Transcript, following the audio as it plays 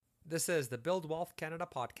This is the Build Wealth Canada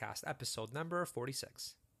podcast, episode number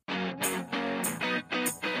 46.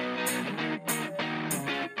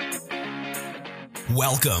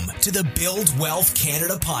 Welcome to the Build Wealth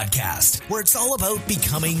Canada podcast, where it's all about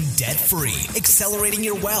becoming debt-free, accelerating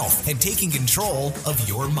your wealth, and taking control of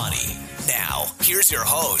your money. Now, here's your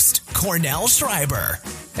host, Cornell Schreiber.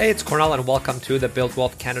 Hey, it's Cornell and welcome to the Build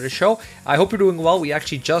Wealth Canada show. I hope you're doing well. We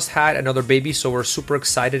actually just had another baby, so we're super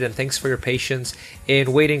excited, and thanks for your patience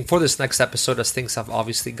in waiting for this next episode, as things have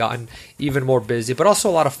obviously gotten even more busy, but also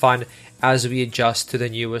a lot of fun as we adjust to the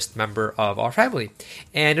newest member of our family.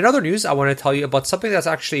 And in other news, I want to tell you about something that's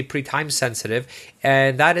actually pretty time sensitive,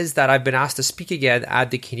 and that is that I've been asked to speak again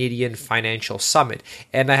at the Canadian Financial Summit,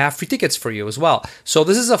 and I have free tickets for you as well. So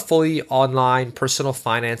this is a fully online personal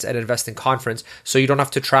finance and investing conference, so you don't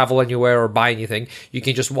have to travel anywhere or buy anything. You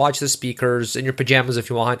can just watch the speakers in your pajamas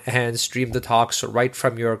if you want and stream the talks right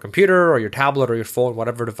from your computer or your tablet or your phone,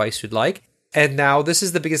 whatever device you'd like. And now this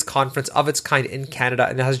is the biggest conference of its kind in Canada,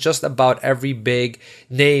 and it has just about every big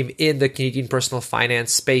name in the Canadian personal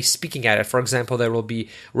finance space speaking at it. For example, there will be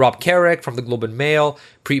Rob Carrick from the Globe and Mail,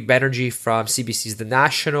 Preet Banerjee from CBC's The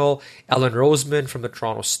National, Ellen Roseman from the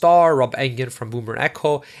Toronto Star, Rob Engen from Boomer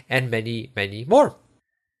Echo, and many, many more.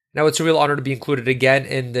 Now, it's a real honor to be included again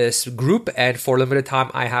in this group, and for a limited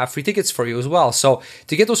time, I have free tickets for you as well. So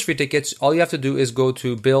to get those free tickets, all you have to do is go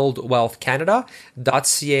to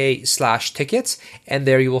buildwealthcanada.ca/tickets, and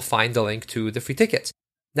there you will find the link to the free tickets.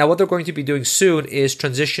 Now, what they're going to be doing soon is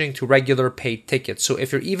transitioning to regular paid tickets. So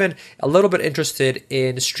if you're even a little bit interested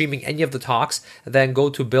in streaming any of the talks, then go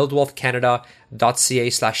to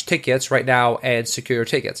buildwealthcanada.ca/tickets right now and secure your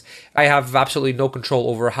tickets. I have absolutely no control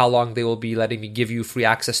over how long they will be letting me give you free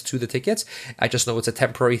access to the tickets. I just know it's a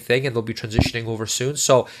temporary thing and they'll be transitioning over soon.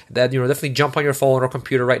 So then, definitely jump on your phone or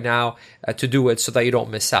computer right now to do it so that you don't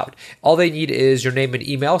miss out. All they need is your name and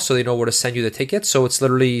email so they know where to send you the tickets. So it's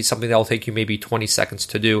literally something that will take you maybe 20 seconds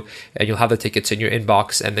to do, and you'll have the tickets in your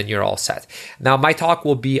inbox, and then you're all set. Now, my talk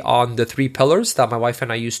will be on the 3 pillars that my wife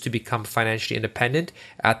and I used to become financially independent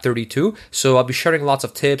at 32. So I'll be sharing lots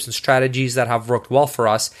of tips and strategies that have worked well for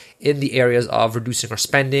us in the areas of reducing our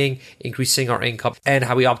spending, increasing our income, and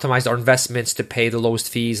how we optimized our investments to pay the lowest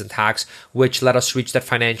fees and tax, which let us reach that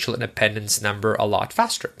financial independence number a lot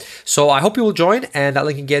faster. So I hope you will join, and that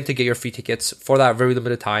link again to get your free tickets for that very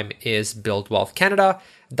limited time is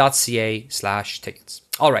buildwealthcanada.ca/tickets.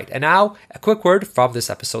 All right, and now a quick word from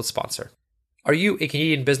this episode's sponsor. Are you a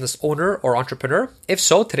Canadian business owner or entrepreneur? If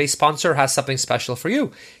so, today's sponsor has something special for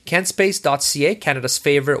you. Canspace.ca, Canada's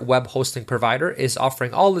favorite web hosting provider, is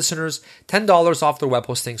offering all listeners $10 off their web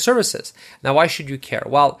hosting services. Now, why should you care?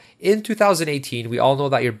 Well, in 2018, we all know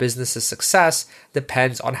that your business's success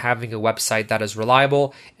depends on having a website that is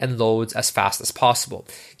reliable and loads as fast as possible.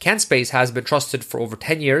 Canspace has been trusted for over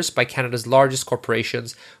 10 years by Canada's largest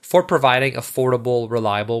corporations for providing affordable,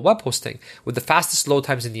 reliable web hosting with the fastest load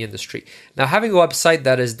times in the industry. Now, having a website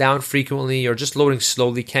that is down frequently or just loading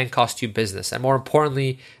slowly can cost you business and, more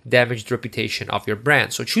importantly, damage the reputation of your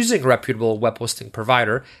brand. So choosing a reputable web hosting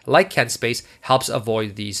provider like Canspace helps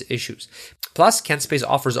avoid these issues. Plus, Canspace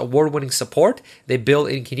offers award-winning support. They bill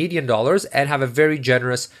in Canadian dollars and have a very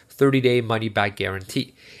generous 30-day money-back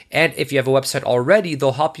guarantee. And if you have a website already,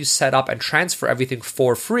 they'll help you set up and transfer everything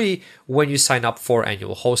for free when you sign up for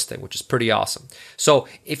annual hosting, which is pretty awesome. So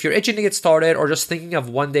if you're itching to get started or just thinking of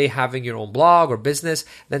one day having your own blog or business,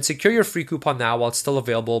 then secure your free coupon now while it's still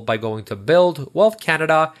available by going to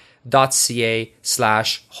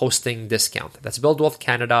buildwealthcanada.ca/hosting discount. That's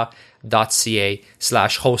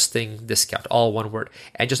buildwealthcanada.ca/hosting discount, all one word.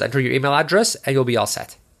 And just enter your email address and you'll be all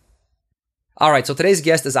set. All right, so today's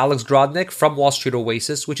guest is Alex Grodnick from Wall Street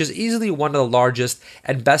Oasis, which is easily one of the largest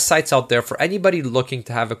and best sites out there for anybody looking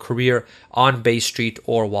to have a career on Bay Street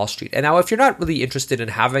or Wall Street. And now, if you're not really interested in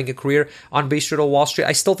having a career on Bay Street or Wall Street,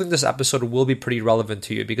 I still think this episode will be pretty relevant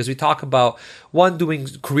to you because we talk about, one, doing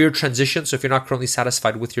career transition. So if you're not currently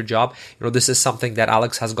satisfied with your job, this is something that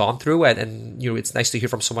Alex has gone through, and it's nice to hear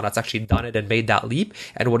from someone that's actually done it and made that leap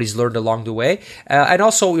and what he's learned along the way. And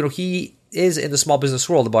also, he is in the small business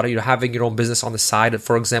world about having your own business on the side.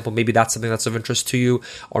 For example, maybe that's something that's of interest to you,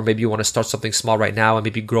 or maybe you want to start something small right now and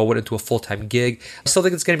maybe grow it into a full-time gig. I still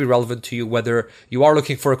think it's going to be relevant to you whether you are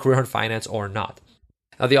looking for a career in finance or not.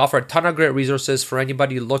 Now, they offer a ton of great resources for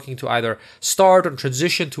anybody looking to either start or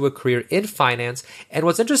transition to a career in finance. And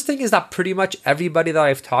what's interesting is that pretty much everybody that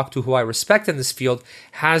I've talked to who I respect in this field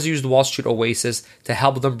has used Wall Street Oasis to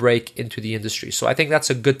help them break into the industry. So I think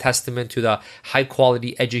that's a good testament to the high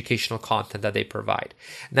quality educational content that they provide.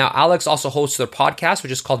 Now, Alex also hosts their podcast,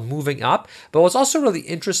 which is called Moving Up. But what's also really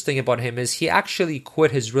interesting about him is he actually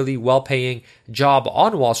quit his really well-paying job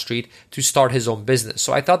on Wall Street to start his own business.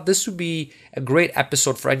 So I thought this would be a great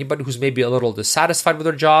episode for anybody who's maybe a little dissatisfied with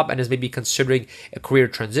their job and is maybe considering a career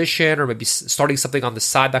transition or maybe starting something on the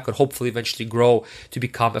side that could hopefully eventually grow to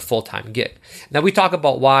become a full-time gig. Now, we talk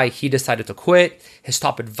about why he decided to quit, his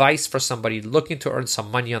top advice for somebody looking to earn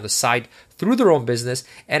some money on the side through their own business,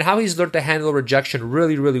 and how he's learned to handle rejection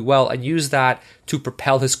really, really well and use that to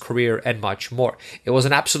propel his career and much more. It was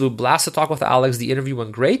an absolute blast to talk with Alex. The interview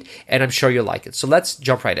went great, and I'm sure you'll like it. So let's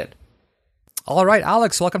jump right in. All right,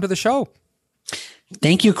 Alex, welcome to the show.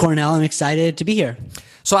 Thank you, Cornell. I'm excited to be here.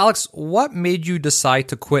 So, Alex, what made you decide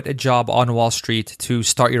to quit a job on Wall Street to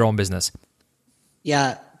start your own business?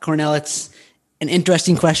 Yeah, Cornell, it's an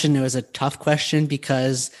interesting question. It was a tough question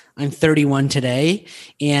because I'm 31 today.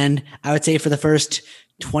 And I would say for the first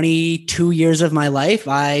 22 years of my life,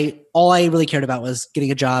 all I really cared about was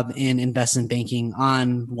getting a job in investment banking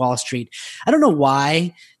on Wall Street. I don't know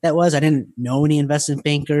why that was. I didn't know any investment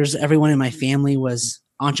bankers. Everyone in my family was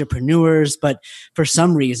entrepreneurs, but for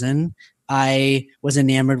some reason, I was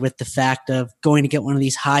enamored with the fact of going to get one of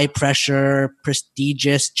these high pressure,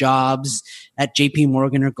 prestigious jobs at JP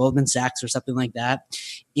Morgan or Goldman Sachs or something like that.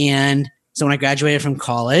 And so when I graduated from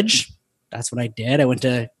college, that's what I did. I went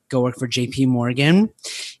to go work for JP Morgan,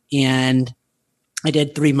 and I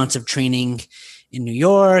did 3 months of training in New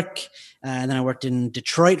York. And then I worked in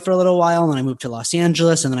Detroit for a little while, and then I moved to Los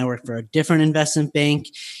Angeles, and then I worked for a different investment bank.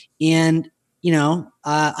 And,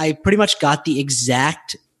 I pretty much got the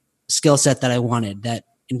exact skill set that I wanted, that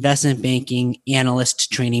investment banking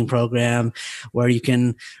analyst training program where you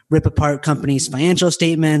can rip apart companies' financial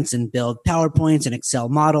statements and build PowerPoints and Excel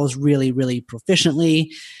models really, really proficiently.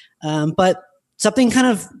 But something kind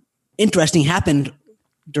of interesting happened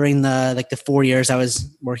during the 4 years I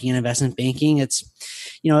was working in investment banking. It's,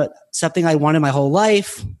 something I wanted my whole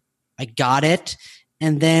life. I got it.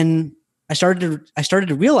 And then I started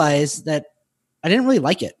to realize that I didn't really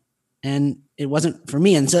like it, and it wasn't for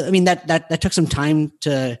me. And so, that took some time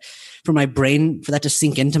for my brain, for that to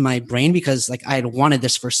sink into my brain, because I had wanted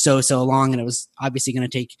this for so long, and it was obviously going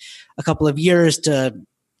to take a couple of years to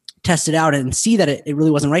test it out and see that it really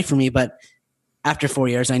wasn't right for me. But after 4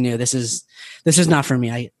 years, I knew this is not for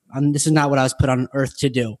me. This is not what I was put on earth to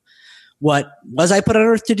do. What was I put on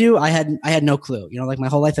earth to do? I had no clue. My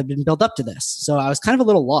whole life had been built up to this. So I was kind of a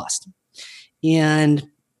little lost. And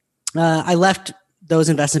I left those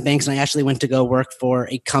investment banks, and I actually went to go work for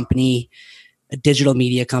a company, a digital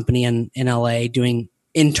media company in LA, doing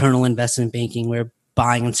internal investment banking. We were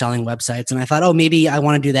buying and selling websites. And I thought, maybe I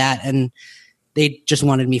want to do that. And they just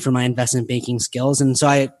wanted me for my investment banking skills. And so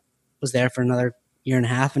I was there for another year and a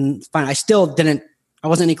half, and fine. I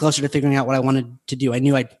wasn't any closer to figuring out what I wanted to do. I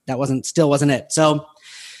knew that still wasn't it. So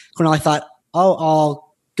Cornell, I thought,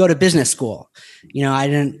 I'll go to business school. I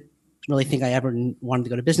didn't really think I ever wanted to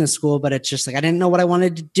go to business school, but it's just I didn't know what I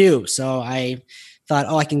wanted to do. So I thought,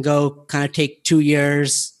 I can go kind of take 2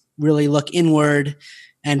 years, really look inward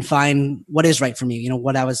and find what is right for me,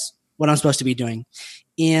 what I'm supposed to be doing.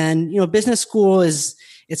 And, business school it's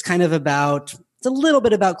a little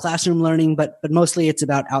bit about classroom learning, but mostly it's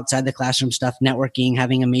about outside the classroom stuff, networking,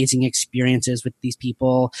 having amazing experiences with these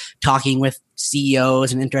people, talking with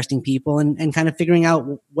CEOs and interesting people, and kind of figuring out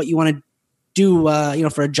what you want to do,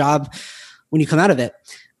 for a job when you come out of it.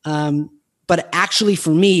 But actually for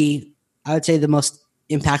me, I would say the most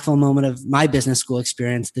impactful moment of my business school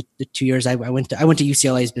experience, the 2 years I went to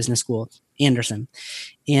UCLA's business school, Anderson.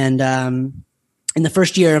 And, in the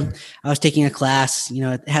first year, I was taking a class,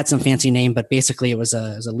 it had some fancy name, but basically it was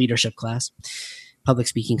a leadership class, public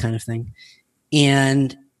speaking kind of thing.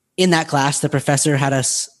 And in that class, the professor had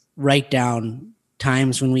us write down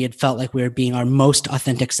times when we had felt like we were being our most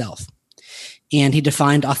authentic self. And he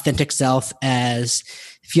defined authentic self as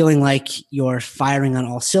feeling like you're firing on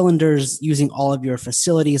all cylinders, using all of your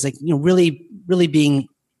facilities, really, really being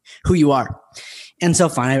who you are. And so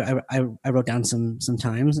fine, I wrote down some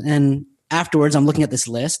times, and afterwards, I'm looking at this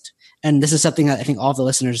list, and this is something that I think all of the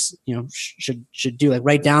listeners, should do.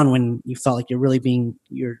 Write down when you felt like you're really being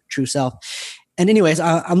your true self. And anyways,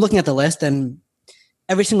 I'm looking at the list, and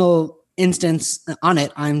every single instance on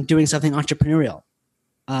it, I'm doing something entrepreneurial.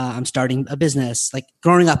 I'm starting a business.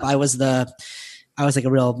 Growing up, I was the I was like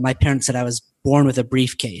my parents said I was born with a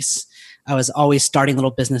briefcase. I was always starting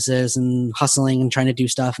little businesses and hustling and trying to do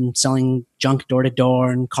stuff and selling junk door to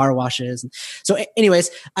door and car washes. So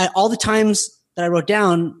anyways, all the times that I wrote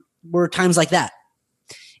down were times like that.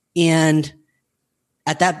 And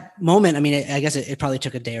at that moment, I mean, I guess it probably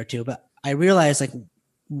took a day or two, but I realized like,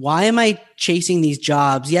 why am I chasing these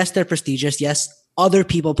jobs? Yes, they're prestigious. Yes, other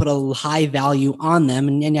people put a high value on them.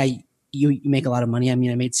 And yeah, you make a lot of money. I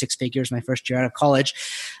mean, I made 6 figures my first year out of college.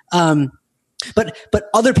 But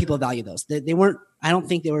other people value those. They weren't, I don't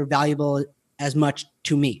think they were valuable as much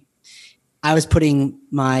to me. I was putting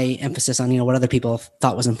my emphasis on, what other people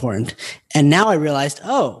thought was important. And now I realized,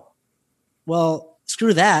 oh, well,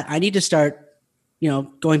 screw that. I need to start,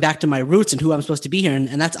 going back to my roots and who I'm supposed to be here.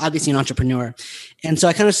 And that's obviously an entrepreneur. And so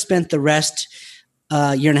I kind of spent the rest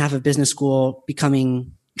year and a half of business school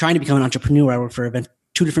trying to become an entrepreneur. I worked for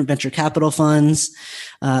 2 different venture capital funds.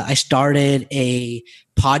 I started a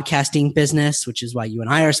podcasting business, which is why you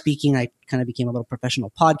and I are speaking. I kind of became a little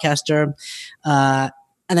professional podcaster. And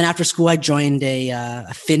then after school, I joined a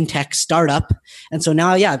fintech startup. And so now,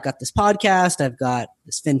 I've got this podcast, I've got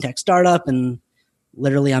this fintech startup, and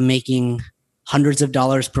literally I'm making hundreds of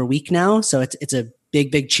dollars per week now. So it's a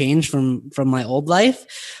big change from my old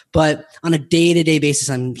life. But on a day-to-day basis,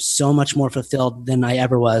 I'm so much more fulfilled than I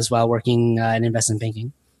ever was while working in investment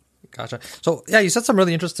banking. Gotcha. So you said some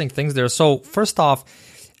really interesting things there. So first off,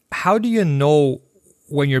 how do you know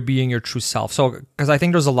when you're being your true self? So, because I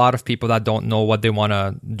think there's a lot of people that don't know what they want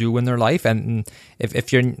to do in their life. And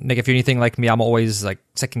if you're anything like me, I'm always like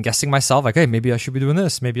second guessing myself, like, hey, maybe I should be doing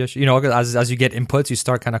this. Maybe I should, as you get inputs, you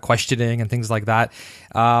start kind of questioning and things like that.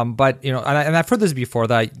 But, and I've heard this before,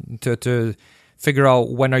 that to figure out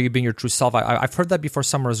when are you being your true self. I've heard that before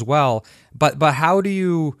somewhere as well. But how do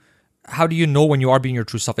you know when you are being your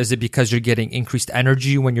true self? Is it because you're getting increased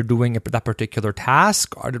energy when you're doing that particular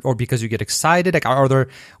task, or because you get excited? Like,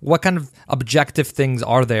 what kind of objective things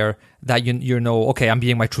are there that you know? Okay, I'm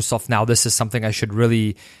being my true self now. This is something I should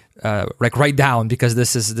really write down because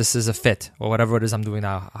this is a fit, or whatever it is I'm doing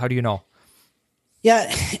now. How do you know? Yeah,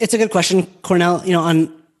 it's a good question, Cornell.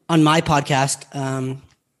 On my podcast,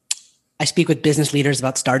 I speak with business leaders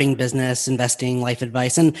about starting business, investing, life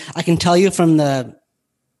advice, and I can tell you from the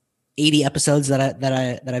 80 episodes that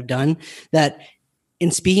I've done, that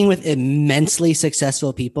in speaking with immensely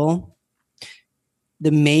successful people,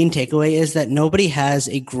 the main takeaway is that nobody has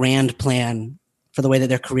a grand plan for the way that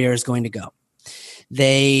their career is going to go.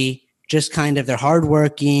 They just they're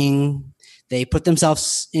hardworking. They put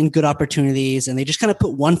themselves in good opportunities, and they just kind of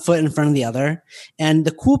put one foot in front of the other. And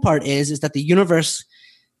the cool part is that the universe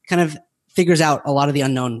kind of figures out a lot of the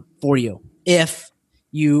unknown for you. If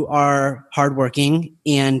you are hardworking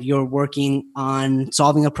and you're working on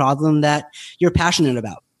solving a problem that you're passionate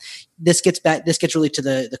about. This gets really to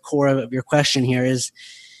the core of your question here. Is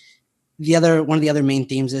one of the other main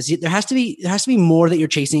themes is there has to be more that you're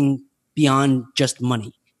chasing beyond just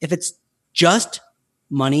money. If it's just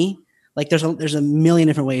money, like there's a million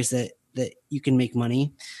different ways that you can make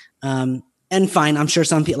money. And fine, I'm sure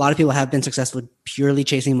a lot of people have been successful purely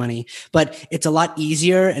chasing money, but it's a lot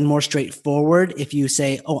easier and more straightforward if you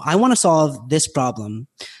say, oh, I want to solve this problem.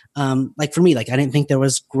 Like for me, I didn't think there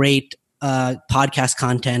was great podcast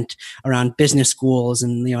content around business schools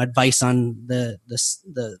and advice on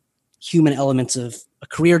the human elements of a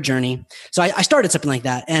career journey. So I started something like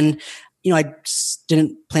that, and I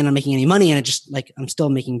didn't plan on making any money, and it just I'm still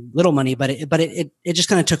making little money, but it just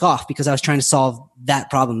kind of took off because I was trying to solve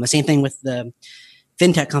that problem. The same thing with the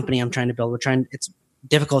fintech company I'm trying to build. It's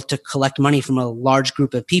difficult to collect money from a large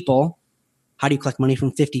group of people. How do you collect money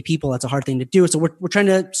from 50 people? That's a hard thing to do. So we're trying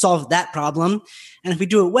to solve that problem. And if we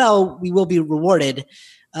do it well, we will be rewarded.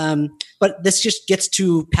 But this just gets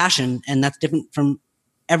to passion, and that's different from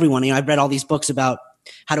everyone. I've read all these books about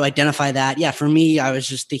how to identify that. Yeah, for me, I was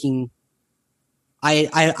just thinking,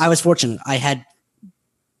 I was fortunate. I had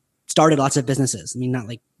started lots of businesses. I mean, not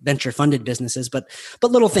like venture funded businesses, but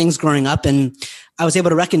little things growing up. And I was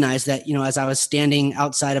able to recognize that, as I was standing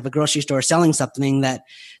outside of a grocery store selling something,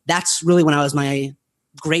 that's really when I was my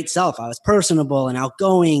great self. I was personable and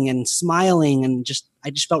outgoing and smiling, and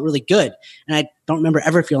I just felt really good. And I don't remember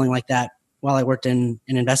ever feeling like that while I worked in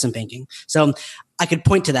investment banking. So I could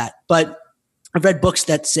point to that, but I've read books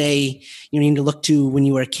that say, you need to look to when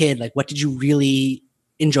you were a kid, like what did you really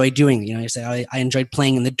enjoy doing? You say, I enjoyed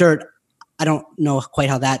playing in the dirt. I don't know quite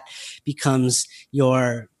how that becomes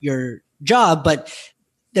your job, but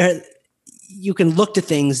you can look to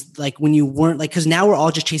things like when you weren't because now we're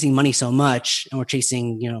all just chasing money so much, and we're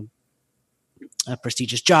chasing,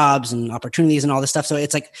 prestigious jobs and opportunities and all this stuff. So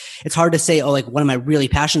it's like, it's hard to say, oh, like, what am I really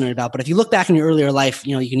passionate about? But if you look back in your earlier life,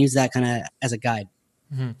 you can use that kind of as a guide.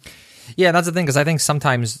 Mm-hmm. Yeah, that's the thing, because I think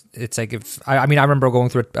sometimes it's like, I remember going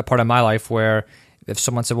through a part of my life where if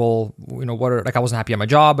someone said, well, I wasn't happy at my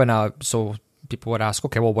job, and so people would ask,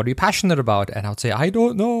 okay, well, what are you passionate about? And I would say, I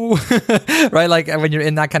don't know, right? Like when you're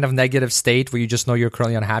in that kind of negative state where you just know you're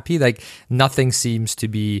currently unhappy, like nothing seems to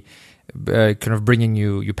be kind of bringing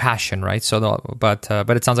you passion, right? So, but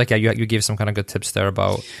it sounds like, yeah, you gave some kind of good tips there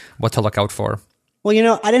about what to look out for.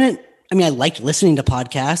 Well, I liked listening to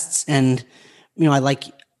podcasts, and I like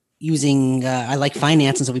I like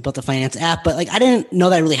finance, and so we built a finance app, but like I didn't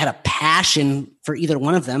know that I really had a passion for either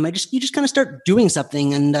one of them. You just kind of start doing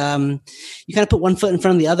something, and you kind of put one foot in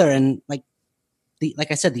front of the other, and like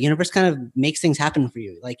I said, the universe kind of makes things happen for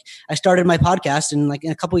you. Like I started my podcast, and like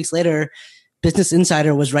a couple weeks later, Business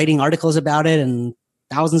Insider was writing articles about it, and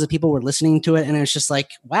thousands of people were listening to it, and it's just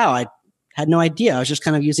like, wow, I had no idea. I was just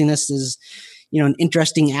kind of using this as an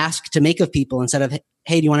interesting ask to make of people, instead of,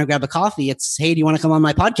 hey, do you want to grab a coffee? It's, hey, do you want to come on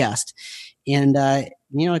my podcast? And,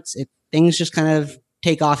 things just kind of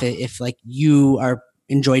take off if like you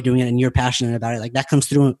enjoy doing it and you're passionate about it. Like that comes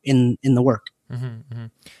through in the work. Mm-hmm, mm-hmm.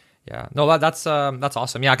 Yeah, no, that's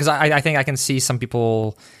awesome. Yeah. Cause I think I can see some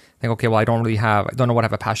people think, okay, well, I don't know what I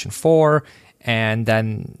have a passion for. And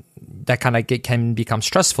then that kind of can become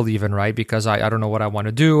stressful even, right? Because I don't know what I want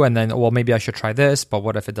to do. And then, well, maybe I should try this, but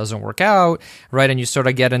what if it doesn't work out, right? And you sort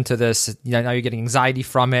of get into this, now you're getting anxiety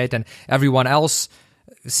from it, and everyone else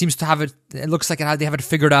seems to have it. It looks like they have it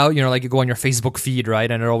figured out, like you go on your Facebook feed, right?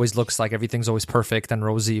 And it always looks like everything's always perfect and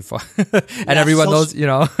rosy and everyone knows,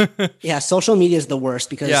 Yeah, social media is the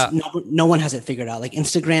worst because no one has it figured out. Like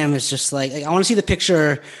Instagram is just like I want to see the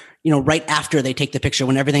picture, right after they take the picture,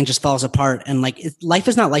 when everything just falls apart. And like life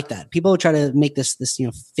is not like that. People try to make this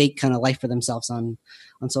fake kind of life for themselves on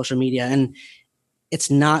social media, and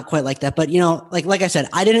it's not quite like that. But like I said,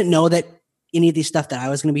 I didn't know that any of these stuff that I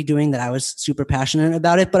was going to be doing, that I was super passionate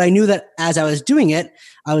about it. But I knew that as I was doing it,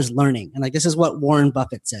 I was learning. And like, this is what Warren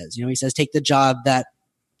Buffett says. He says, take the job that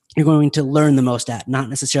you're going to learn the most at, not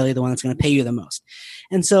necessarily the one that's going to pay you the most.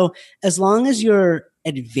 And so as long as you're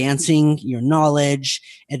advancing your knowledge,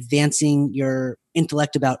 advancing your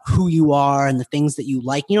intellect about who you are and the things that you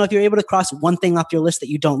like, if you're able to cross one thing off your list that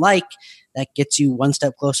you don't like, that gets you one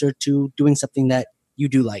step closer to doing something that you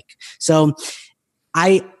do like. So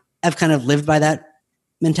I've kind of lived by that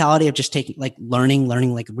mentality of just taking, like learning,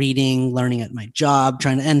 like reading, learning at my job,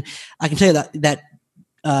 and I can tell you that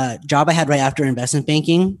job I had right after investment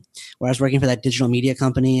banking, where I was working for that digital media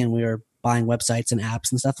company and we were buying websites and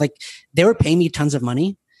apps and stuff, like they were paying me tons of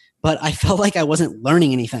money, but I felt like I wasn't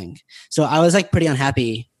learning anything. So I was like pretty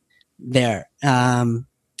unhappy there. And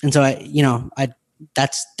so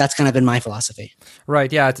that's kind of been my philosophy.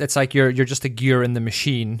 Right. Yeah. It's like you're just a gear in the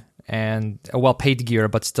machine, and a well-paid gear,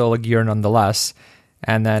 but still a gear nonetheless.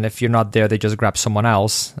 And then if you're not there, they just grab someone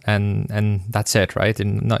else, and that's it, right?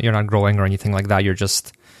 And you're not growing or anything like that. You're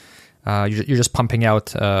just pumping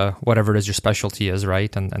out whatever it is your specialty is,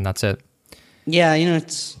 right? And that's it. Yeah,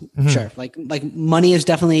 it's sure. Like money is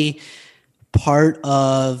definitely part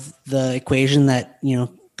of the equation that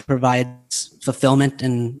provides fulfillment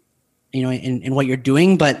and in what you're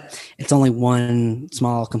doing, but it's only one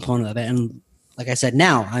small component of it. And like I said,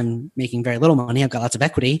 now I'm making very little money. I've got lots of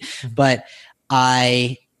equity, but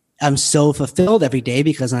I am so fulfilled every day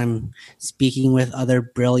because I'm speaking with other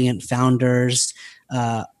brilliant founders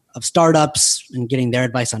of startups and getting their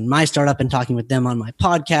advice on my startup and talking with them on my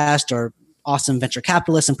podcast, or awesome venture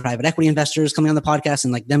capitalists and private equity investors coming on the podcast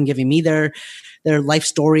and like them giving me their life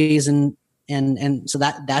stories and so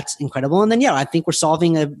that's incredible. And then, I think we're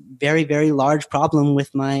solving a very, very large problem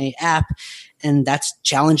with my app, and that's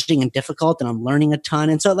challenging and difficult, and I'm learning a ton.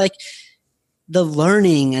 And so like the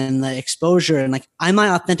learning and the exposure, and like I'm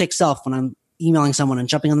my authentic self when I'm emailing someone and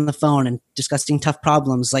jumping on the phone and discussing tough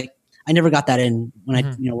problems. Like I never got that in when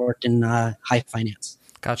I worked in high finance.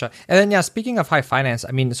 Gotcha. And then, speaking of high finance,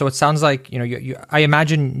 I mean, so it sounds like, I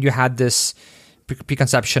imagine you had this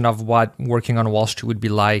preconception of what working on Wall Street would be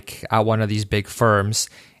like at one of these big firms.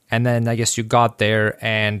 And then I guess you got there,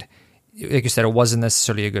 and like you said, it wasn't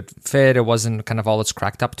necessarily a good fit. It wasn't kind of all it's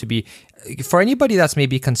cracked up to be. For anybody that's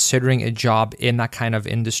maybe considering a job in that kind of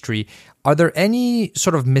industry, are there any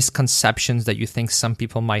sort of misconceptions that you think some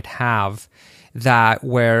people might have that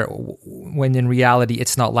when in reality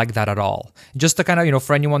it's not like that at all? Just to kind of,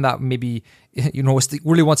 for anyone that maybe,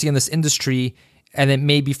 really wants to get in this industry, and it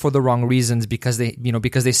may be for the wrong reasons because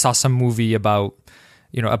they saw some movie about,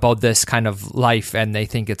 about this kind of life, and they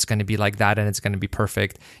think it's going to be like that and it's going to be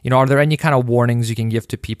perfect. Are there any kind of warnings you can give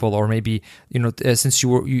to people, or maybe, since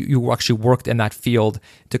you actually worked in that field,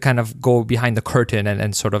 to kind of go behind the curtain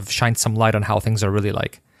and sort of shine some light on how things are really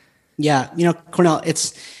like? Yeah. Cornell,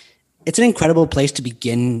 it's an incredible place to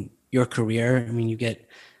begin your career. I mean,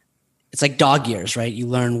 it's like dog years, right? You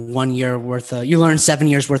learn 7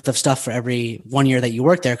 years worth of stuff for every 1 year that you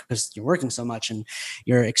work there, because you're working so much and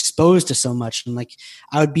you're exposed to so much. And like,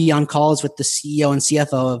 I would be on calls with the CEO and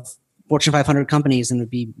CFO of Fortune 500 companies, and it would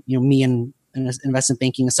be, me and an investment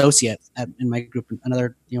banking associate in my group,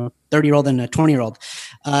 another 30-year-old and a 20-year-old,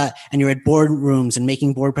 and you're at boardrooms and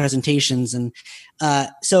making board presentations, and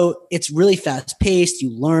so it's really fast paced. You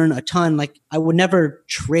learn a ton. Like, I would never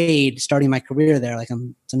trade starting my career there. Like,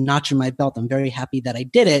 it's a notch in my belt. I'm very happy that I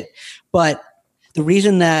did it, but the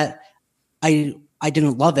reason that I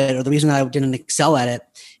didn't love it, or the reason that I didn't excel at it,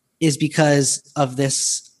 is because of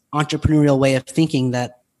this entrepreneurial way of thinking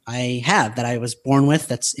that I was born with,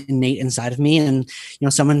 that's innate inside of me. And,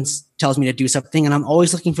 someone tells me to do something, and I'm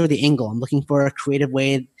always looking for the angle. I'm looking for a creative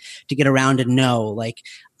way to get around and know. Like,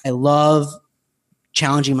 I love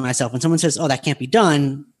challenging myself. When someone says, "Oh, that can't be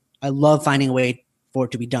done," I love finding a way for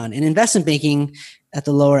it to be done. In investment banking, at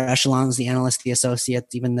the lower echelons, the analysts, the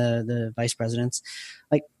associates, even the vice presidents,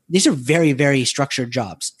 like, these are very, very structured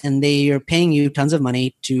jobs, and they are paying you tons of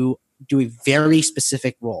money to do a very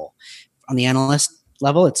specific role. On the analyst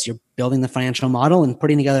level, you're building the financial model and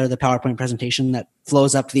putting together the PowerPoint presentation that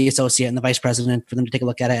flows up to the associate and the vice president for them to take a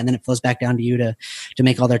look at it, and then it flows back down to you to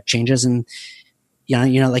make all their changes. And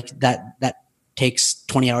like that takes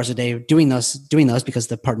 20 hours a day doing those, because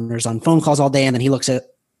the partner's on phone calls all day, and then he looks at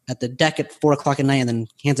the deck at 4:00 at night, and then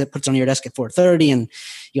puts it on your desk at 4:30, and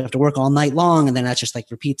you have to work all night long, and then that just like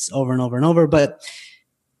repeats over and over and over. But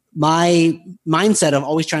my mindset of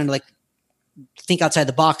always trying to like think outside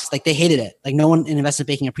the box, like, they hated it. Like, no one in investment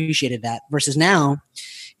banking appreciated that. Versus now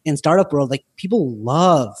in startup world, like, people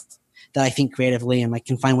love that I think creatively and like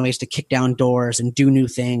can find ways to kick down doors and do new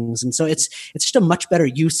things. And so it's just a much better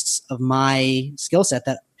use of my skill set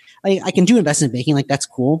that I can do investment banking. Like, that's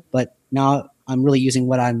cool, but now I'm really using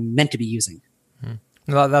what I'm meant to be using.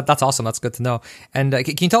 Well, that's awesome. That's good to know. And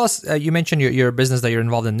can you tell us, you mentioned your business that you're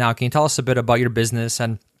involved in now. Can you tell us a bit about your business,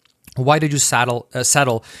 and why did you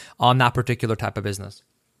settle on that particular type of business?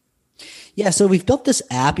 Yeah, so we've built this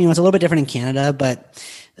app. It's a little bit different in Canada, but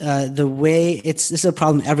the way this is a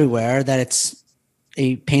problem everywhere, that it's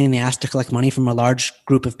a pain in the ass to collect money from a large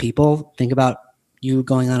group of people. Think about you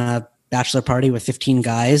going on a bachelor party with 15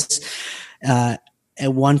 guys.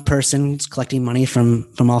 And one person's collecting money from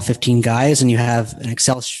all 15 guys, and you have an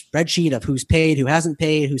Excel spreadsheet of who's paid, who hasn't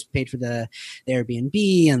paid, who's paid for the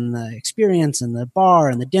Airbnb and the experience and the bar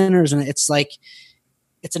and the dinners. And it's like,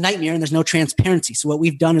 it's a nightmare, and there's no transparency. So what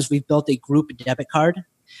we've done is we've built a group debit card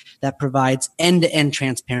that provides end-to-end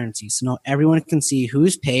transparency. So now everyone can see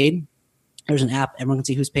who's paid. There's an app, everyone can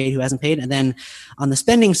see who's paid, who hasn't paid. And then on the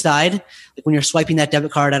spending side, like when you're swiping that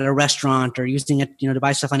debit card at a restaurant or using it, to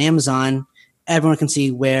buy stuff on Amazon, everyone can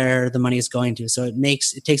see where the money is going to. So it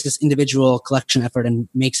takes this individual collection effort and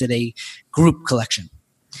makes it a group collection.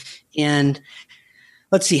 And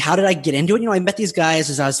let's see, how did I get into it? I met these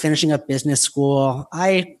guys as I was finishing up business school.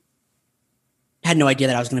 I had no idea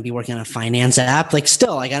that I was going to be working on a finance app. Like,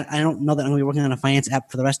 still, like, I don't know that I'm going to be working on a finance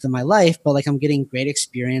app for the rest of my life, but like, I'm getting great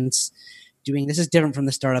experience doing this. Is different from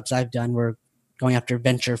the startups I've done. We're going after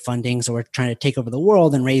venture funding, so we're trying to take over the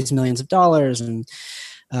world and raise millions of dollars, and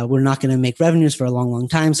we're not going to make revenues for a long, long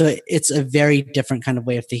time. So it's a very different kind of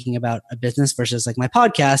way of thinking about a business versus like my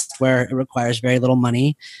podcast, where it requires very little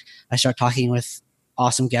money. I start talking with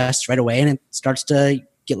awesome guests right away, and it starts to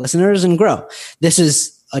get listeners and grow. This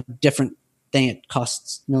is a different thing. It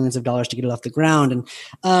costs millions of dollars to get it off the ground. And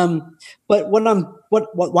but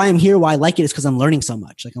why I'm here, why I like it, is because I'm learning so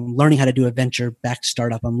much. Like, I'm learning how to do a venture-backed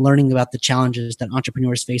startup. I'm learning about the challenges that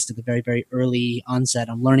entrepreneurs face at the very, very early onset.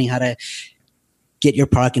 I'm learning how to get your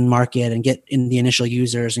product in market and get in the initial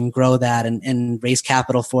users and grow that and raise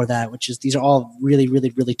capital for that, these are all really,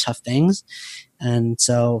 really, really tough things. And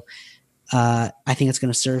so I think it's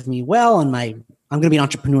going to serve me well. And I'm going to be an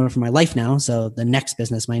entrepreneur for my life now. So my next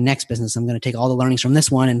business, I'm going to take all the learnings from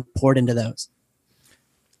this one and pour it into those.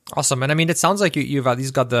 Awesome. And I mean, it sounds like you've at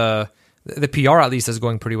least got the PR at least is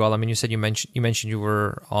going pretty well. I mean, you mentioned you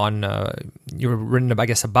were written, I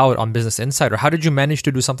guess, about on Business Insider. How did you manage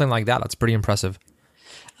to do something like that? That's pretty impressive.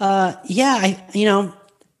 It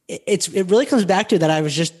really comes back to that I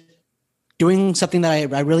was just doing something that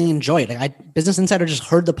I really enjoyed. Like, Business Insider just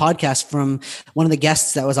heard the podcast from one of the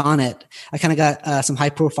guests that was on it. I kind of got some high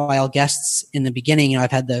profile guests in the beginning.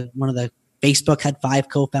 I've had one of the Facebook had 5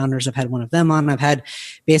 co-founders. I've had one of them on. I've had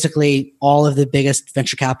basically all of the biggest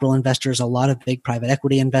venture capital investors, a lot of big private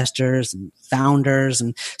equity investors and founders.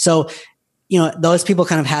 And so, those people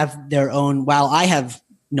kind of have their own, while I have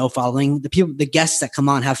no following, the guests that come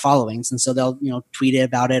on have followings. And so they'll, tweet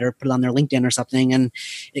about it or put it on their LinkedIn or something. And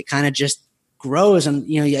it kind of just grows. And,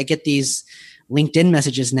 I get these LinkedIn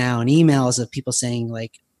messages now and emails of people saying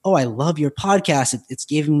like, oh, I love your podcast. It's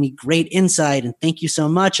giving me great insight and thank you so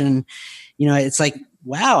much. And, it's like,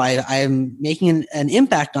 wow, I'm making an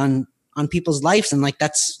impact on people's lives. And like,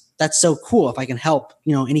 that's so cool. If I can help,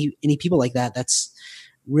 any people like that, that's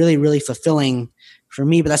really, really fulfilling for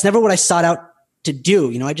me. But that's never what I sought out to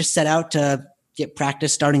do. I just set out to get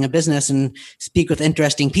practice starting a business and speak with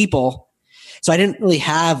interesting people. So I didn't really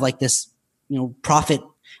have like this, profit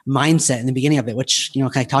mindset in the beginning of it, which,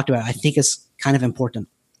 kind of talked about, I think is kind of important.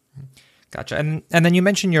 Gotcha. And then you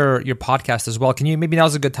mentioned your podcast as well. Can you, maybe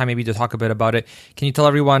now's a good time maybe to talk a bit about it. Can you tell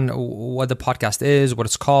everyone what the podcast is, what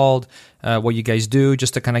it's called, what you guys do,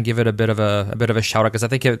 just to kind of give it a bit of a shout out? Because I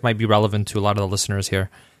think it might be relevant to a lot of the listeners here.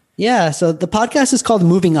 Yeah. So the podcast is called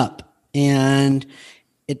Moving Up, and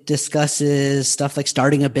it discusses stuff like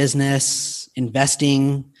starting a business,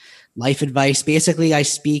 investing, life advice. Basically, I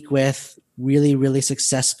speak with really, really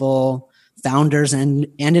successful founders and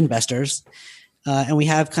investors. And we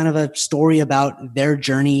have kind of a story about their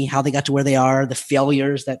journey, how they got to where they are, the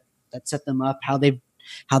failures that set them up, how they've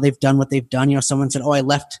done what they've done. Someone said, "Oh, I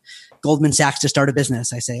left Goldman Sachs to start a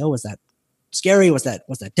business." I say, "Oh, was that scary? Was that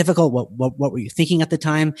difficult? What were you thinking at the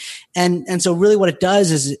time?" And so really what it does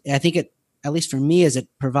is, I think it, at least for me, is it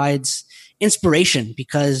provides inspiration,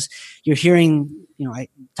 because you're hearing, I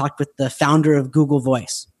talked with the founder of Google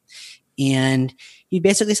Voice, and he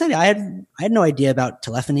basically said, I had no idea about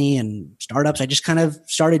telephony and startups. I just kind of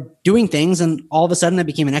started doing things, and all of a sudden I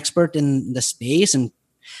became an expert in the space, and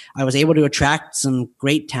I was able to attract some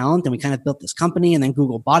great talent, and we kind of built this company, and then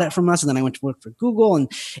Google bought it from us, and then I went to work for Google.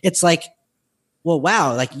 And it's like, well,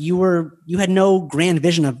 wow, like you had no grand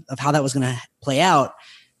vision of how that was going to play out,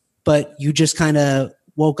 but you just kind of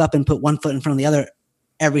woke up and put one foot in front of the other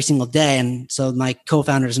every single day. And so my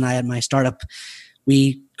co-founders and I at my startup,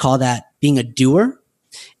 we call that being a doer.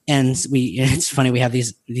 And it's funny, we have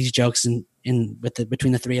these jokes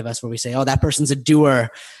between the three of us where we say, oh, that person's a doer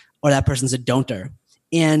or that person's a don'ter.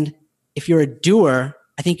 And if you're a doer,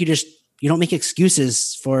 I think you don't make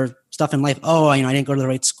excuses for stuff in life. Oh, I didn't go to the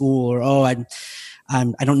right school, or, oh, I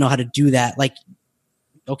don't know how to do that. Like,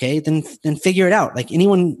 okay, then figure it out. Like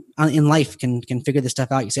anyone in life can figure this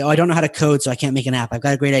stuff out. You say, oh, I don't know how to code, so I can't make an app. I've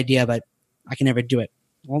got a great idea, but I can never do it.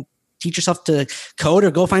 Well, teach yourself to code,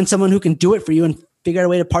 or go find someone who can do it for you and figure out a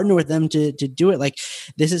way to partner with them to do it. Like,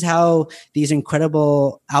 this is how these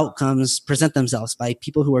incredible outcomes present themselves, by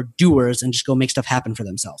people who are doers and just go make stuff happen for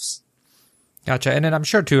themselves. Gotcha. And then I'm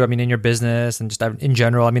sure too, in your business and just in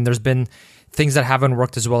general, there's been things that haven't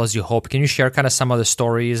worked as well as you hope. Can you share kind of some of the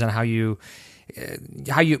stories and how you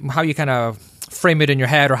kind of frame it in your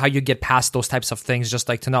head, or how you get past those types of things, just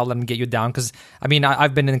like to not let them get you down? Because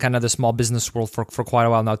I've been in kind of the small business world for quite a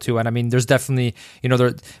while now too, and there's definitely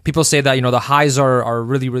people say that the highs are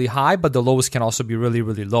really, really high, but the lows can also be really,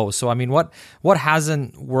 really low. So what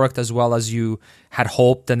hasn't worked as well as you had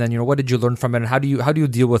hoped, and then what did you learn from it, and how do you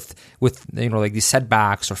deal with like these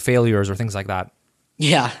setbacks or failures or things like that?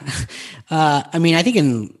 Yeah. I think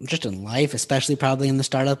in life, especially probably in the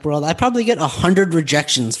startup world, I probably get 100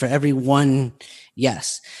 rejections for every one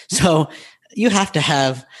yes. So you have to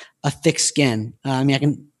have a thick skin.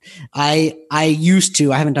 I used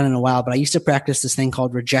to, I haven't done it in a while, but I used to practice this thing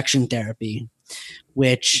called rejection therapy,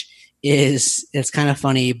 which it's kind of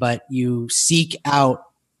funny, but you seek out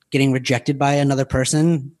getting rejected by another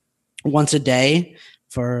person once a day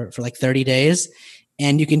for like 30 days.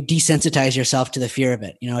 And you can desensitize yourself to the fear of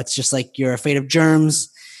it. It's just like you're afraid of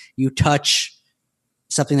germs. You touch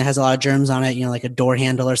something that has a lot of germs on it, like a door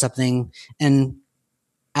handle or something. And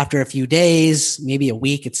after a few days, maybe a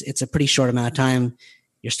week, it's a pretty short amount of time.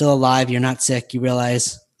 You're still alive. You're not sick. You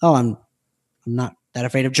realize, oh, I'm not that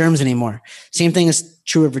afraid of germs anymore. Same thing is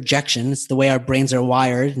true of rejection. It's the way our brains are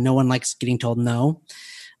wired. No one likes getting told no.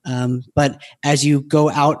 But as you go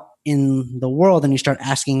out in the world and you start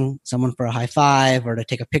asking someone for a high five, or to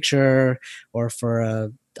take a picture, or for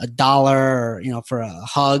a dollar, or for a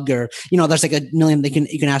hug, or there's like a million,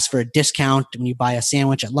 you can ask for a discount when you buy a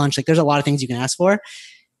sandwich at lunch. Like, there's a lot of things you can ask for.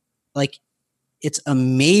 Like, it's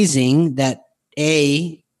amazing that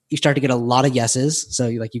you start to get a lot of yeses. So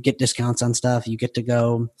you get discounts on stuff. You get to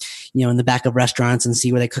go, in the back of restaurants and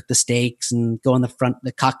see where they cook the steaks, and go in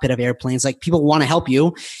the cockpit of airplanes. Like, people want to help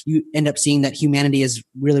you. You end up seeing that humanity is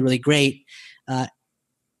really, really great.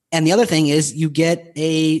 And the other thing is you get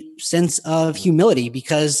a sense of humility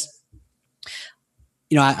because,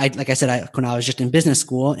 I like I said, when I was just in business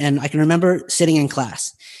school, and I can remember sitting in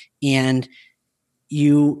class and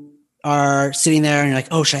you are sitting there and you're like,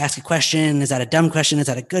 oh, should I ask a question? Is that a dumb question? Is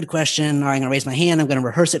that a good question? All right, I'm going to raise my hand. I'm going to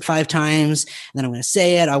rehearse it 5 times. And then I'm going to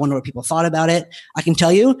say it. I wonder what people thought about it. I can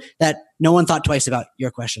tell you that no one thought twice about your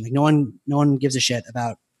question. Like no one gives a shit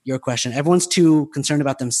about your question. Everyone's too concerned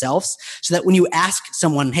about themselves. So that when you ask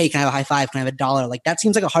someone, hey, can I have a high five? Can I have $1? Like that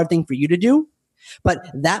seems like a hard thing for you to do. But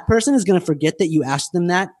that person is going to forget that you asked them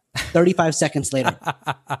that 35 seconds later.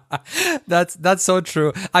 That's so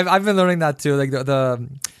true. I've been learning that too. Like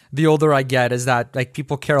the older I get is that like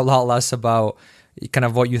people care a lot less about kind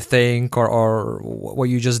of what you think or what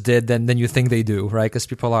you just did than you think they do, right? Because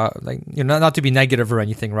people are like, not to be negative or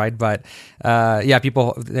anything, right? But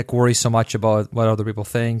people like worry so much about what other people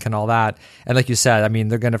think and all that. And like you said, I mean,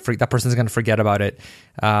 that person's gonna forget about it,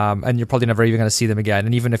 and you're probably never even gonna see them again.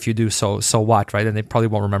 And even if you do, so what, right? And they probably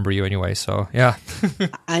won't remember you anyway. So yeah.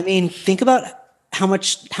 I mean, think about how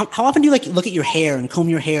often do you like look at your hair and comb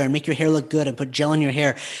your hair and make your hair look good and put gel in your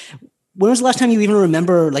hair? When was the last time you even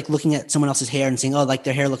remember like looking at someone else's hair and saying, oh, like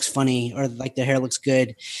their hair looks funny or like their hair looks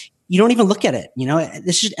good? You don't even look at it.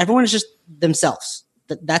 Everyone is just themselves.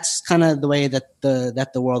 That's kind of the way that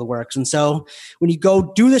the world works. And so when you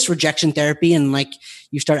go do this rejection therapy and like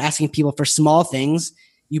you start asking people for small things,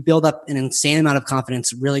 you build up an insane amount of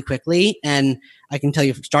confidence really quickly. And I can tell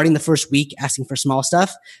you, starting the first week asking for small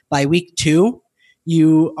stuff, by week 2,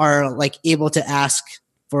 you are like able to ask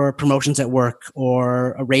for promotions at work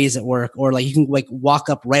or a raise at work, or like you can like walk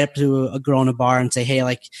up right up to a girl in a bar and say, hey,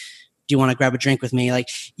 like, do you want to grab a drink with me? Like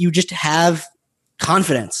you just have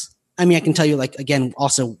confidence. I mean, I can tell you like, again,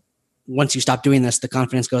 also once you stop doing this, the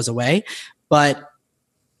confidence goes away, but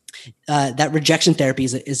that rejection therapy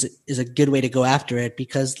is a good way to go after it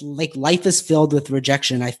because like life is filled with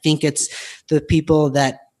rejection. I think it's the people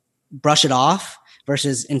that brush it off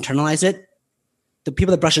versus internalize it. The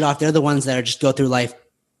people that brush it off, they're the ones that are just go through life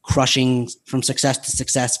crushing from success to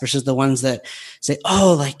success versus the ones that say,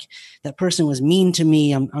 oh, like that person was mean to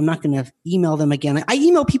me. I'm not going to email them again. I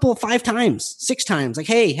email people 5 times, 6 times. Like,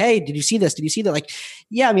 hey, did you see this? Did you see that? Like,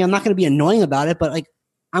 yeah, I mean, I'm not going to be annoying about it, but like,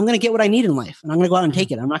 I'm going to get what I need in life and I'm going to go out and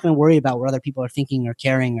take it. I'm not going to worry about what other people are thinking or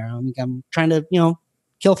caring, or I'm trying to,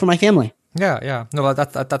 kill for my family. Yeah. No,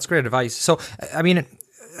 that's great advice. So, I mean,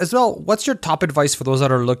 as well, what's your top advice for those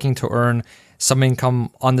that are looking to earn some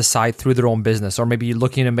income on the side through their own business, or maybe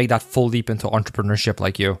looking to make that full leap into entrepreneurship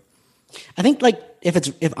like you? I think like if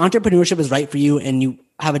entrepreneurship is right for you and you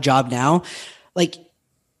have a job now, like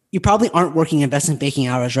you probably aren't working investment banking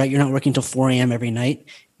hours, right? You're not working till 4 a.m. every night.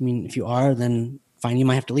 I mean, if you are, then fine, you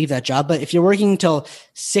might have to leave that job. But if you're working till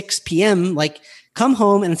 6 p.m., like come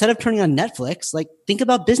home and instead of turning on Netflix, like think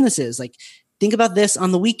about businesses, like think about this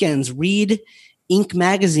on the weekends, read Inc.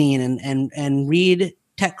 magazine and read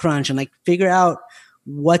TechCrunch and like figure out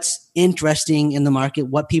what's interesting in the market,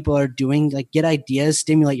 what people are doing, like get ideas,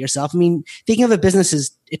 stimulate yourself. I mean, thinking of a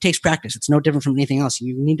business it takes practice. It's no different from anything else.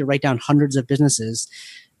 You need to write down hundreds of businesses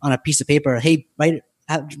on a piece of paper. Hey,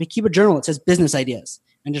 keep a journal. It says business ideas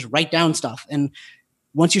and just write down stuff. And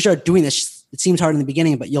once you start doing this, it seems hard in the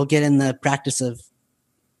beginning, but you'll get in the practice of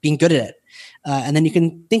being good at it. And then you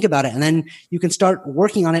can think about it and then you can start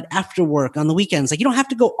working on it after work on the weekends. Like you don't have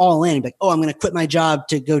to go all in. Like, oh, I'm going to quit my job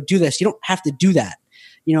to go do this. You don't have to do that.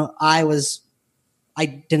 I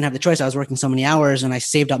didn't have the choice. I was working so many hours and I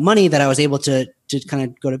saved up money that I was able to kind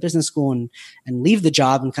of go to business school and leave the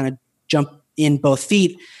job and kind of jump in both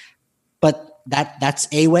feet. But that's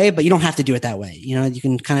a way, but you don't have to do it that way. You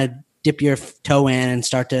can kind of dip your toe in and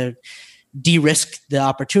start to de-risk the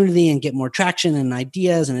opportunity and get more traction and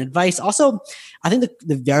ideas and advice. Also, I think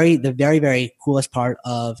the very, very coolest part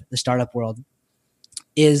of the startup world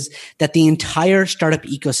is that the entire startup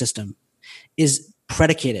ecosystem is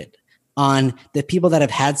predicated on the people that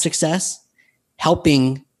have had success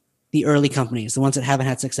helping the early companies, the ones that haven't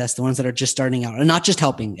had success, the ones that are just starting out, and not just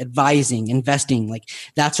helping, advising, investing. Like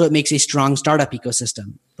that's what makes a strong startup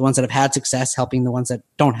ecosystem. The ones that have had success helping the ones that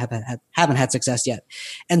haven't had success yet.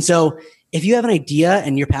 And so if you have an idea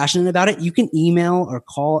and you're passionate about it, you can email or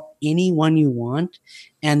call anyone you want.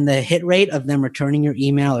 And the hit rate of them returning your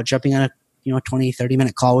email or jumping on a 20, 30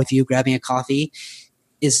 minute call with you, grabbing a coffee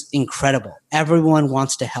is incredible. Everyone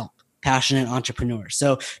wants to help passionate entrepreneurs.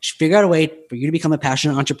 So figure out a way for you to become a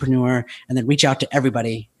passionate entrepreneur and then reach out to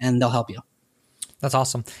everybody and they'll help you. That's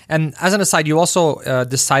awesome. And as an aside, you also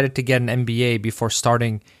decided to get an MBA before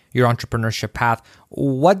starting your entrepreneurship path.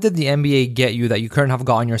 What did the MBA get you that you couldn't have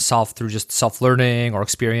gotten yourself through just self-learning or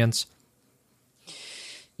experience?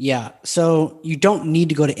 Yeah. So you don't need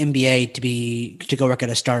to go to MBA to go work at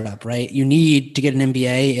a startup, right? You need to get an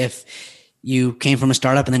MBA if you came from a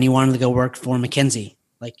startup and then you wanted to go work for McKinsey,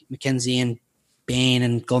 like McKinsey and Bain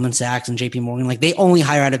and Goldman Sachs and JP Morgan. Like they only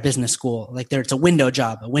hire out of business school. Like it's a window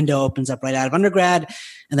job. A window opens up right out of undergrad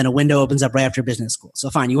and then a window opens up right after business school. So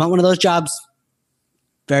fine. You want one of those jobs?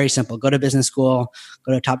 Very simple. Go to business school,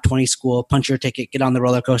 go to a top 20 school, punch your ticket, get on the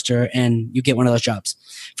roller coaster, and you get one of those jobs.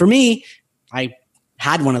 For me, I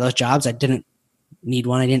had one of those jobs. I didn't need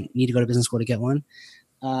one. I didn't need to go to business school to get one.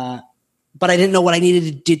 But I didn't know what I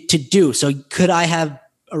needed to do. So could I have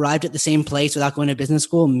arrived at the same place without going to business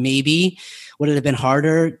school? Maybe. Would it have been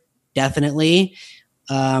harder? Definitely.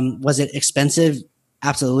 Was it expensive?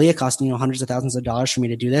 Absolutely. It cost, hundreds of thousands of dollars for me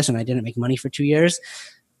to do this, and I didn't make money for 2 years.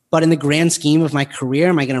 But in the grand scheme of my career,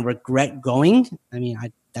 am I going to regret going? I mean,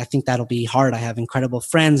 I think that'll be hard. I have incredible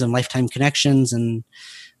friends and lifetime connections, and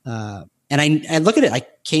I look at it. I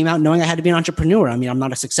came out knowing I had to be an entrepreneur. I mean, I'm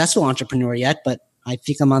not a successful entrepreneur yet, but I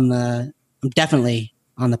think I'm definitely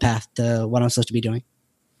on the path to what I'm supposed to be doing.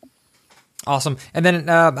 Awesome. And then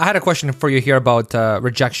I had a question for you here about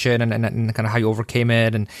rejection and kind of how you overcame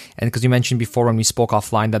it. And because you mentioned before when we spoke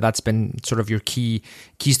offline that's been sort of your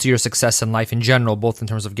keys to your success in life in general, both in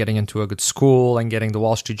terms of getting into a good school and getting the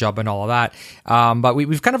Wall Street job and all of that. But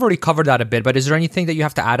we've kind of already covered that a bit. But is there anything that you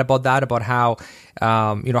have to add about that, about how,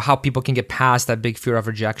 how people can get past that big fear of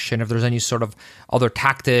rejection? If there's any sort of other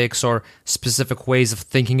tactics or specific ways of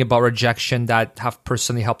thinking about rejection that have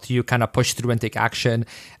personally helped you kind of push through and take action?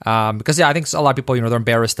 Because, I think a lot of people, they're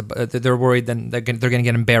embarrassed. They're worried then they're going to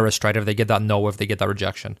get embarrassed, right? If they get that no, if they get that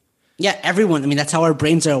rejection. Yeah, everyone. I mean, that's how our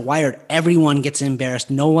brains are wired. Everyone gets embarrassed.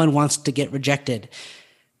 No one wants to get rejected.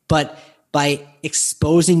 But by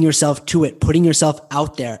exposing yourself to it, putting yourself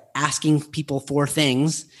out there, asking people for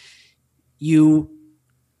things, you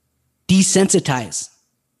desensitize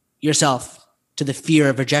yourself to the fear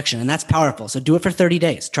of rejection. And that's powerful. So do it for 30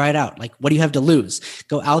 days. Try it out. Like, what do you have to lose?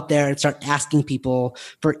 Go out there and start asking people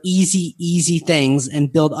for easy things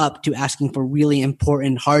and build up to asking for really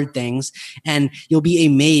important, hard things. And you'll be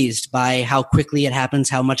amazed by how quickly it happens,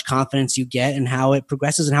 how much confidence you get, and how it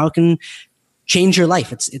progresses and how it can change your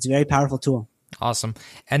life. It's a very powerful tool. Awesome.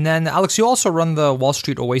 And then, Alex, you also run the Wall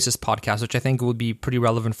Street Oasis podcast, which I think would be pretty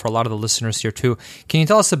relevant for a lot of the listeners here too. Can you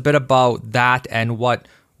tell us a bit about that and what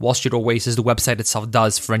Wall Street Oasis, the website itself,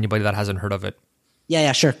 does for anybody that hasn't heard of it?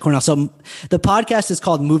 Yeah, sure, Cornell. So the podcast is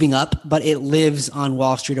called Moving Up, but it lives on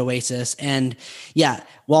Wall Street Oasis. And yeah,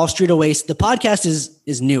 Wall Street Oasis, the podcast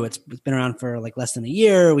is new. It's been around for like less than a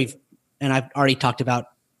year. And I've already talked about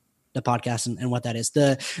the podcast and what that is.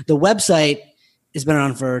 The website has been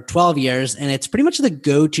around for 12 years, and it's pretty much the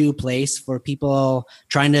go-to place for people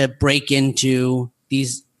trying to break into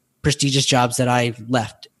these prestigious jobs that I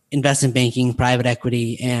left: investment banking, private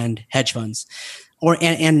equity, and hedge funds,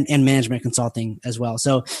 and management consulting as well.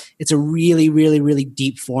 So it's a really, really, really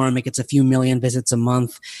deep forum. It gets a few million visits a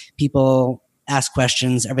month. People ask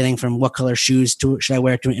questions, everything from what color shoes should I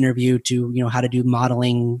wear to an interview to, how to do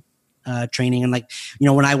modeling training. And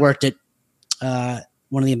when I worked at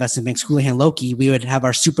one of the investment banks, Houlihan Lokey, we would have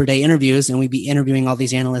our super day interviews, and we'd be interviewing all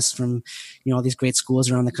these analysts from, all these great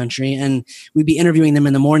schools around the country. And we'd be interviewing them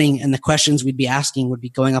in the morning, and the questions we'd be asking would be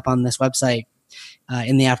going up on this website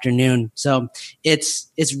in the afternoon. So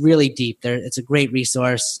it's really deep there. It's a great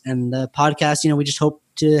resource. And the podcast, we just hope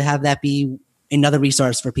to have that be another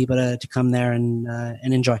resource for people to come there and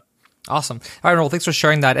enjoy. Awesome. All right, Noel, thanks for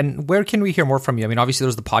sharing that. And where can we hear more from you? I mean, obviously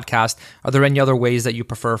there's the podcast. Are there any other ways that you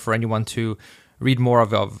prefer for anyone to read more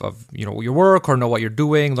of your work or know what you're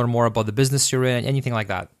doing, learn more about the business you're in, anything like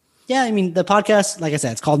that? Yeah, I mean, the podcast, like I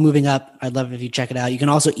said, it's called Moving Up. I'd love it if you check it out. You can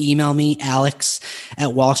also email me,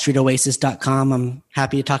 alex@wallstreetoasis.com. I'm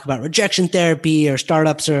happy to talk about rejection therapy or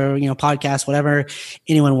startups or, podcasts, whatever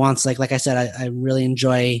anyone wants. Like I said, I really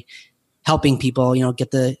enjoy helping people, get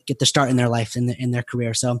the start in their life, in their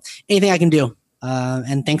career. So anything I can do.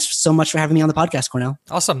 And thanks so much for having me on the podcast, Cornell.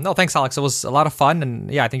 Awesome. No, thanks, Alex. It was a lot of fun.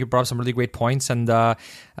 And yeah, I think you brought up some really great points. And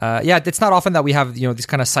it's not often that we have, these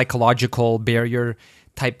kind of psychological barrier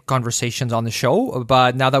type conversations on the show.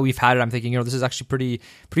 But now that we've had it, I'm thinking, this is actually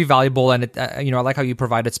pretty valuable. And it, I like how you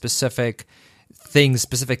provided specific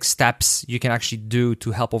steps you can actually do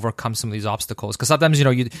to help overcome some of these obstacles. Because sometimes,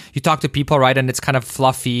 you talk to people, right, and it's kind of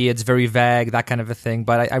fluffy, it's very vague, that kind of a thing.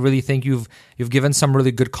 But I really think you've given some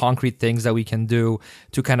really good concrete things that we can do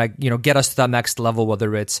to kind of, get us to that next level,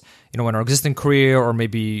 whether it's, in our existing career or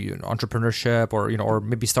maybe entrepreneurship or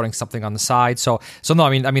maybe starting something on the side. So no,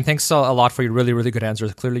 I mean, thanks a lot for your really, really good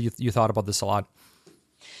answers. Clearly you thought about this a lot.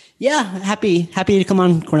 Yeah, happy to come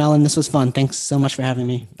on, Cornell, and this was fun. Thanks so much for having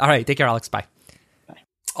me. All right, take care, Alex. Bye.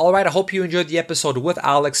 All right, I hope you enjoyed the episode with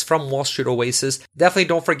Alex from Wall Street Oasis. Definitely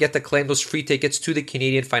don't forget to claim those free tickets to the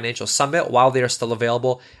Canadian Financial Summit while they are still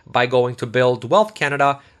available by going to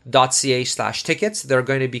buildwealthcanada.ca/tickets. They're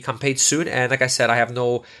going to become paid soon. And like I said, I have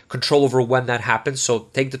no control over when that happens. So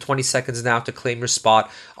take the 20 seconds now to claim your spot.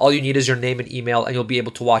 All you need is your name and email, and you'll be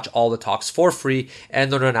able to watch all the talks for free and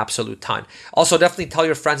learn an absolute ton. Also, definitely tell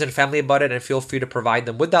your friends and family about it, and feel free to provide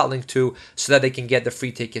them with that link too, so that they can get the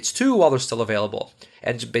free tickets too while they're still available.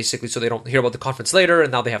 And basically, so they don't hear about the conference later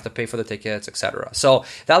and now they have to pay for the tickets, etc. So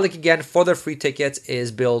that link again for their free tickets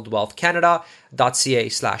is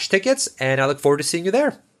buildwealthcanada.ca/tickets. And I look forward to seeing you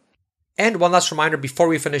there. And one last reminder before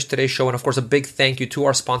we finish today's show, and of course a big thank you to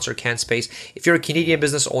our sponsor CanSpace. If you're a Canadian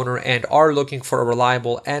business owner and are looking for a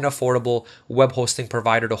reliable and affordable web hosting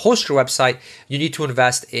provider to host your website, you need to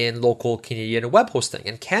invest in local Canadian web hosting.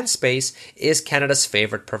 And CanSpace is Canada's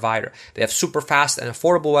favorite provider. They have super fast and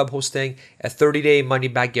affordable web hosting, a 30-day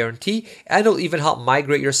money-back guarantee, and they'll even help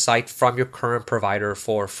migrate your site from your current provider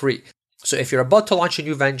for free. So if you're about to launch a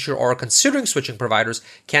new venture or are considering switching providers,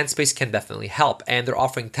 CanSpace can definitely help. And they're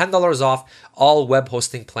offering $10 off all web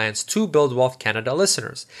hosting plans to Build Wealth Canada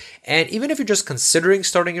listeners. And even if you're just considering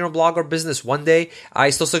starting your own blog or business one day,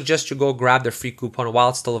 I still suggest you go grab their free coupon while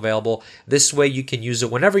it's still available. This way you can use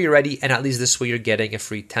it whenever you're ready, and at least this way you're getting a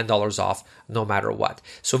free $10 off no matter what.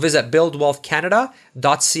 So visit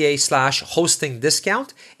buildwealthcanada.ca/hosting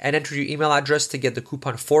discount and enter your email address to get the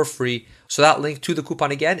coupon for free. So that link to the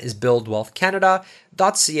coupon again is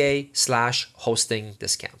buildwealthcanada.ca/hosting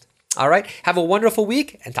discount. All right, have a wonderful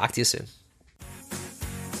week and talk to you soon.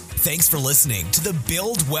 Thanks for listening to the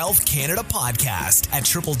Build Wealth Canada podcast at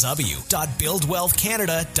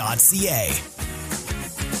www.buildwealthcanada.ca.